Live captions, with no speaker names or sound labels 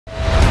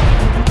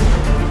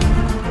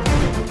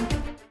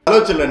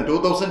Hello children,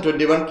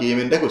 2021 Keam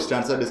in the question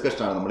answer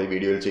discussion ആണ് നമ്മൾ ഈ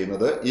വീഡിയോയിൽ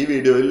ചെയ്യുന്നത്. ഈ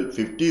വീഡിയോയിൽ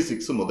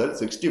 56 മുതൽ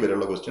 60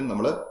 വരെയുള്ള ക്വസ്റ്റ്യൻ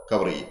നമ്മൾ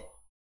കവർ ചെയ്യും.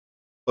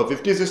 അപ്പോൾ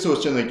 56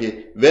 ക്വസ്റ്റ്യൻ നോക്കി,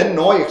 when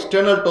no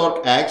external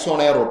torque acts on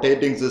a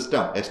rotating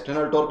system,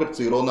 external torque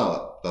 0 എന്നാണ്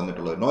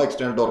തന്നിട്ടുള്ളത്. No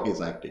external torque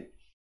is acting.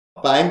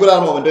 അപ്പോൾ ആംഗുലാർ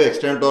മൊമെന്റും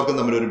എക്സ്റ്റേണൽ ടോർക്കും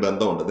തമ്മിൽ ഒരു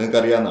ബന്ധമുണ്ട്.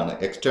 നിങ്ങൾക്ക് അറിയാവുന്നതാണ്.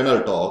 External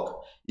torque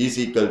is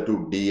equal to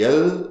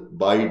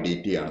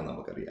dl/dt ആണ്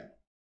നമുക്കറിയാം.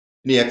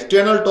 ഇനി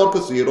എക്സ്റ്റേണൽ ടോർക്ക്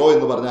 0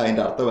 എന്ന് പറഞ്ഞാൽ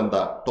അതിന്റെ അർത്ഥം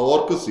എന്താ?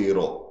 ടോർക്ക്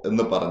 0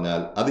 എന്ന്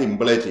പറഞ്ഞാൽ അത്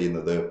ഇംപ്ലൈ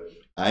ചെയ്യുന്നത്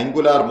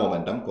ആംഗുലാർ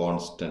മൊമെന്റം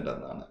കോൺസ്റ്റന്റ്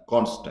എന്നാണ്.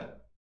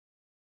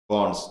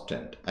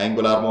 കോൺസ്റ്റന്റ്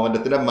ആംഗുലാർ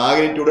മൊമെന്റത്തിന്റെ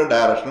മാഗ്നിറ്റ്യൂഡും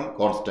ഡയറക്ഷനും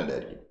കോൺസ്റ്റന്റ്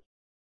ആയിരിക്കും.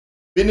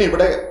 പിന്നെ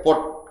ഇവിടെ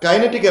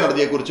കൈനറ്റിക്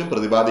എനർജിയെ കുറിച്ചും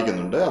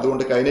പ്രതിപാദിക്കുന്നുണ്ട്.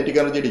 അതുകൊണ്ട്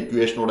കൈനറ്റിക് എനർജിയുടെ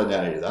ഇക്വേഷനൂടെ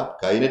ഞാൻ എഴുതാം.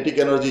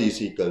 Kinetic energy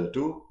is equal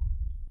to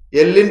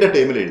എല്ലിന്റെ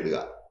ടൈമിൽ എഴുതുക.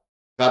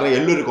 കാരണം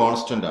എൽ ഒരു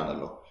കോൺസ്റ്റന്റ്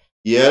ആണല്ലോ.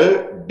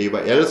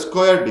 L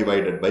square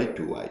divided by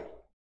 2i.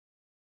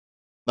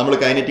 നമ്മൾ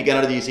kinetic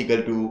energy is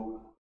equal to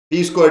T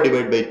square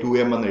divide by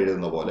 2m എന്ന്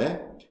എഴുതുന്ന പോലെ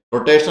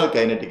rotational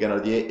kinetic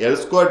എനർജിയെ L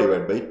square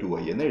divide by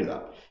 2i എന്ന്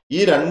എഴുതാം. ഈ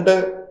രണ്ട്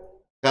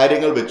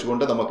കാര്യങ്ങൾ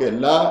വെച്ചുകൊണ്ട് നമുക്ക്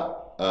എല്ലാ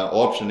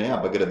ഓപ്ഷനെ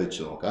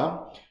അപഗ്രഥിച്ചു നോക്കാം.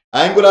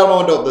 Angular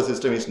moment of the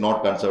system is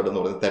not conserved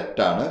എന്ന് പറയുന്നത്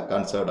തെറ്റാണ്.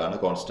 കൺസേർഡ് ആണ്,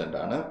 കോൺസ്റ്റന്റ്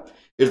ആണ്.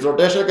 It's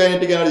rotational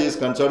kinetic energy is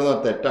conserved എന്ന്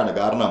തെറ്റാണ്.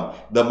 കാരണം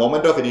the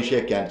moment of ഇനീഷ്യ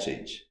can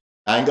change.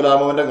 Angular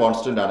moment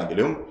constant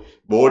ആണെങ്കിലും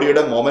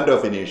ബോഡിയുടെ മൊമെന്റ്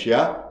ഓഫ് ഇനീഷ്യ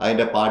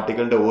അതിന്റെ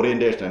പാർട്ടിക്കിളിന്റെ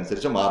ഓറിയന്റേഷൻ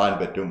അനുസരിച്ച് മാറാൻ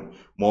പറ്റും.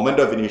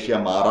 മൊമെന്റ് ഓഫ് ഇനീഷ്യ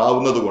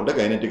മാറാവുന്നത് കൊണ്ട്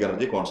കൈനറ്റിക്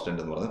എനർജി കോൺസ്റ്റന്റ്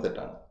എന്ന് പറയുന്നത്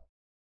തെറ്റാണ്.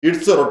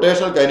 It's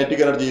rotational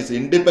kinetic energy is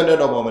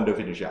independent of moment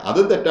of ഇനീഷ്യ.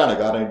 അതും തെറ്റാണ്.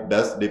 കാരണം it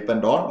does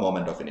depend on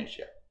moment of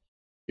ഇനീഷ്യ.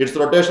 It's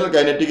rotational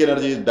kinetic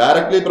energy is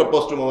directly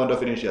propose to moment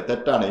of ഇനീഷ്യ.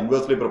 തെറ്റാണ്.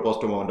 Inversely propose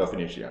to moment of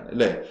ഇനീഷ്യ ആണ്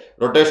അല്ലേ?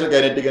 Rotational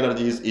kinetic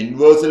energy is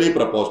inversely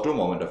propose to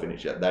moment of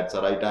ഇനീഷ്യ. That's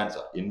the right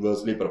answer.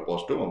 Inversely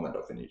propose to moment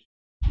of ഇനീഷ്യ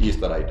is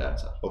the right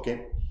answer. Okay,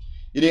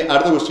 ഇനി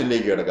അടുത്ത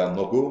ക്വസ്റ്റ്യനിലേക്ക് കിടക്കാം.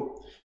 നോക്കൂ,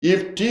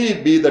 if t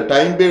be the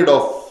time period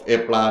of a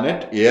planet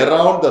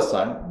around the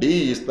sun, d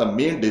is the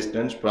mean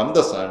distance from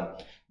the sun,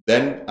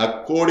 then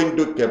according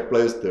to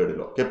Kepler's third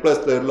law. Kepler's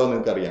third law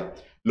നിങ്ങൾക്ക് അറിയാം.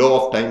 Law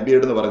of time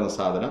period എന്ന് പറയുന്ന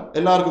സാധനം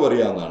എല്ലാവർക്കും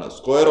അറിയാവുന്നതാണ്.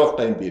 Square of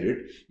time period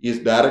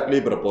is directly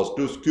propose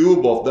two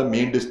cube of the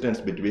mean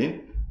distance between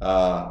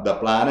the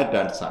planet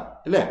and sun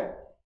അല്ലേ?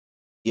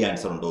 ഈ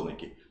answer ഉണ്ടോ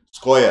നോക്കി.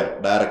 Square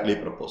directly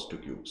propose two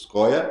cube.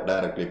 Square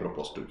directly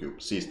propose two cube.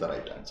 C is the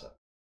right answer.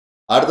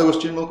 അടുത്ത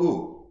question നോക്കൂ,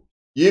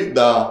 if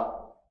the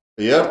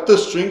earth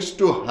ഷ്രിങ്ക്സ്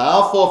to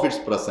half of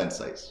its present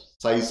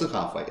size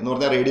half ആയി എന്ന്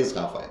പറഞ്ഞാൽ radius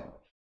half ആയി,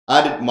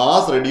 and it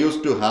mass reduce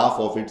to half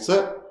of its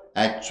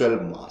actual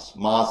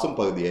മാസും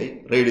പകുതിയായി,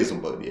 റേഡിയസും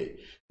പകുതിയായി,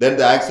 then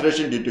the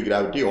acceleration due to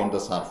gravity on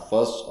the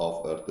surface of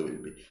earth will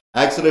be.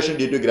 Acceleration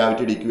due to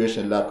gravity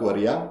equation എല്ലാവർക്കും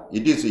അറിയാം.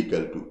 It is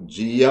equal to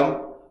gm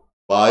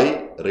by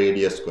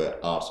radius square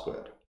r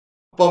square.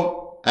 അപ്പം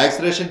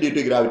acceleration due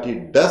to gravity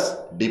does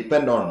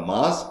depend on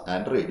mass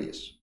and radius.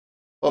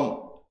 അപ്പം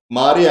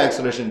മാറിയ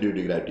acceleration due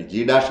to gravity G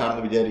dash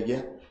ആണെന്ന് വിചാരിക്കുക.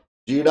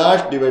 G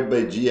dash divide by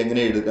G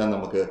എങ്ങനെ എടുക്കാൻ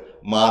നമുക്ക്?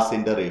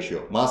 മാസിന്റെ ratio.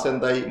 Mass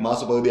എന്തായി?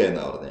 Mass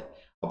പകുതിയായെന്നാണ് പറഞ്ഞത്.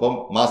 അപ്പം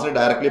മാസിന്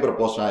ഡയറക്ട്ലി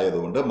പ്രപ്പോർഷൻ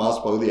ആയതുകൊണ്ട്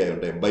മാസ് പകുതി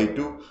ആയതുകൊണ്ട്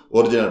m/2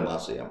 ഒറിജിനൽ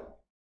മാസ് ചെയ്യാം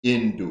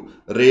ഇൻറ്റു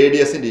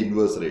റേഡിയസിന്റെ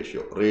ഇൻവേഴ്സ്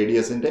റേഷ്യോ.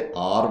 റേഡിയസിന്റെ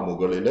r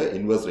മുകളിൽ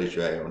ഇൻവേഴ്സ്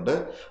റേഷ്യോ ആയതുകൊണ്ട്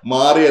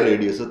മാറിയ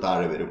റേഡിയസ്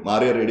താഴെ വരും.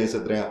 മാറിയ റേഡിയസ്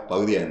എത്രയാ?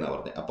 പകുതിയായെന്നാണ്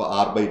പറഞ്ഞത്. അപ്പൊ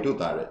r/2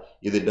 താഴെ,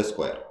 ഇതിന്റെ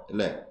സ്ക്വയർ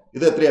അല്ലേ?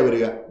 ഇത് എത്രയാ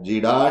വരിക? G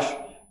dash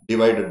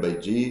divided by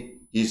G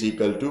is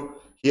equal to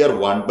here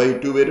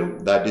 1/2 വരും.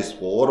 ദാറ്റ് ഈസ്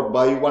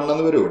 4/1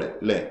 എന്ന് വരും ഇവിടെ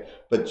അല്ലേ?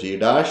 അപ്പൊ G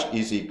dash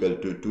is equal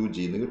to 2g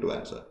എന്ന് കിട്ടും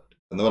ആൻസർ.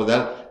 എന്ന്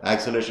പറഞ്ഞാൽ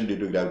acceleration due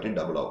to gravity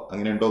double ആവും.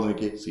 അങ്ങനെ ഉണ്ടോ എന്ന്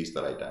നോക്കി. C is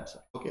the right answer.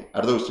 Okay,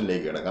 അടുത്ത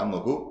ക്വസ്റ്റ്യനിലേക്ക് കിടക്കാം.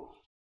 നോക്കൂ,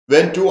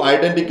 when two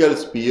identical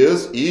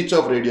spheres each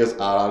of radius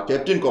r are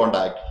kept in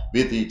contact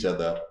with each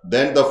other,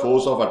 then the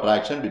force of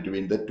attraction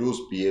between the two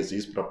spheres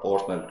is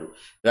proportional to.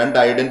 രണ്ട്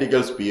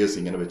identical spheres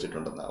ഇങ്ങനെ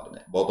വെച്ചിട്ടുണ്ടെന്നാണ്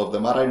പറഞ്ഞത്. Both of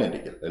them are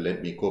identical.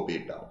 Let me copy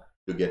it down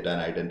to get an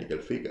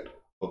identical figure.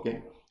 Okay,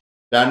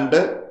 രണ്ട്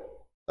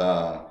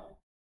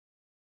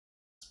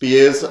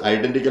spheres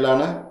identical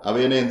ആണ്.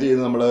 അവയെ എന്ത്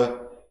ചെയ്തു? നമ്മൾ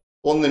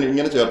ഒന്നിന്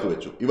ഇങ്ങനെ ചേർത്ത്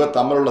വെച്ചു. ഇവ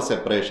തമ്മിലുള്ള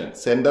സെപ്പറേഷൻ,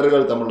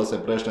 സെന്ററുകൾ തമ്മിലുള്ള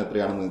സെപ്പറേഷൻ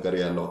എത്രയാണെന്ന് നിങ്ങൾക്ക്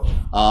അറിയാമല്ലോ.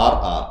 ആർ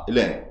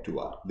ഇല്ലേ?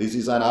 2r. This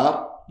is an R,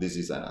 this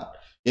is an R.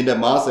 ഇതിന്റെ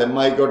മാസ് m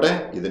ആയിക്കോട്ടെ,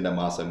 ഇതിന്റെ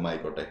മാസ് m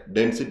ആയിക്കോട്ടെ,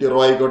 ഡെൻസിറ്റി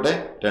റോ ആയിക്കോട്ടെ,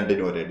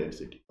 രണ്ടിനും ഒരേ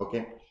ഡെൻസിറ്റി.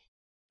 ഓക്കെ,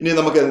 ഇനി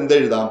നമുക്ക്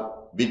എന്തെഴുതാം?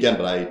 We can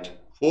write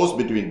force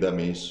between them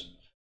is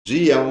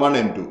gm1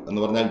 m2 എന്ന്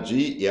പറഞ്ഞാൽ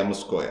gm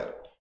square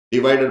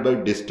divided by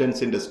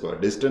ഡിസ്റ്റൻസിന്റെ square.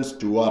 Distance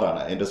 2r ആണ്,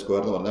 അതിന്റെ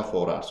സ്ക്വയർ എന്ന് പറഞ്ഞാൽ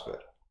 4r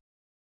സ്ക്വയർ.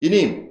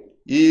 ഇനിയും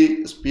ഈ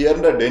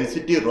സ്പിയറിന്റെ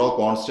ഡെൻസിറ്റി റോ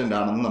കോൺസ്റ്റന്റ്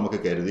ആണെന്ന് നമുക്ക്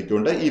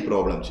കരുതിക്കൊണ്ട് ഈ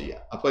പ്രോബ്ലം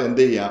ചെയ്യാം. അപ്പൊ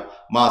എന്ത് ചെയ്യാം?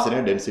 മാസിനെ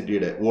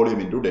ഡെൻസിറ്റിയുടെ വോളിയം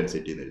ഇൻറ്റു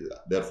ഡെൻസിറ്റി എന്ന് എഴുതുക.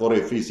 therefore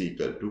f is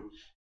equal to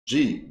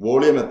g,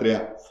 volume എത്രയാ?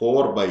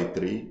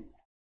 4/3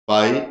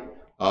 പൈ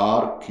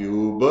r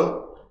ക്യൂബ്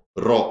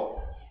റോ,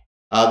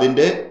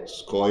 അതിന്റെ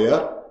square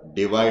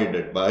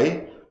divided by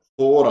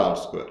 4r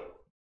square.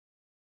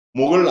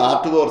 മുകളിൽ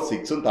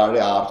r⁴ താഴെ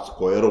r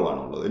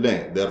സ്ക്വയറുമാണുള്ളത് അല്ലേ?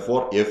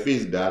 therefore f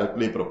is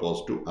directly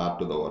proposed to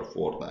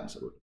r⁴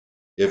 answer.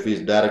 f is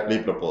directly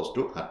proposed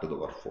to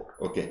r⁴.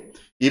 Okay,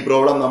 ഈ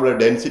problem നമ്മൾ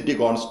density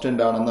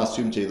constant ആണെന്ന്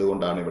assume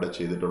ചെയ്തുകൊണ്ടാണ് ഇവിടെ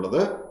ചെയ്തിട്ടുള്ളത്.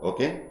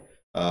 Okay,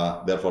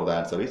 Therefore, the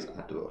answer is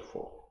at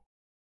 4.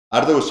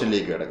 അടുത്ത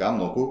ക്വസ്റ്റ്യനിലേക്ക് കിടക്കാം.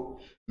 നോക്കൂ,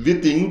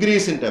 വിത്ത്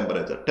ഇൻക്രീസ് ഇൻ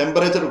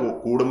ടെമ്പറേച്ചർ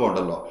കൂടുമ്പോൾ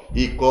ഉണ്ടല്ലോ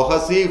ഈ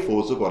കൊഹസീവ്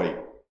ഫോഴ്സ് കുറയും.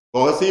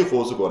 കൊഹസീവ്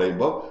ഫോഴ്സ്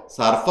കുറയുമ്പോൾ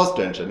സർഫസ്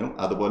ടെൻഷനും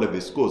അതുപോലെ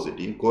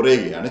വിസ്കോസിറ്റിയും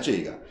കുറയുകയാണ്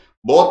ചെയ്യുക.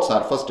 Both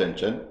surface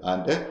tension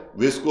and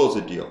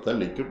viscosity of the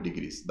liquid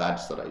degrees.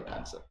 That's the right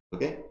answer.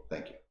 Okay,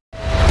 thank you.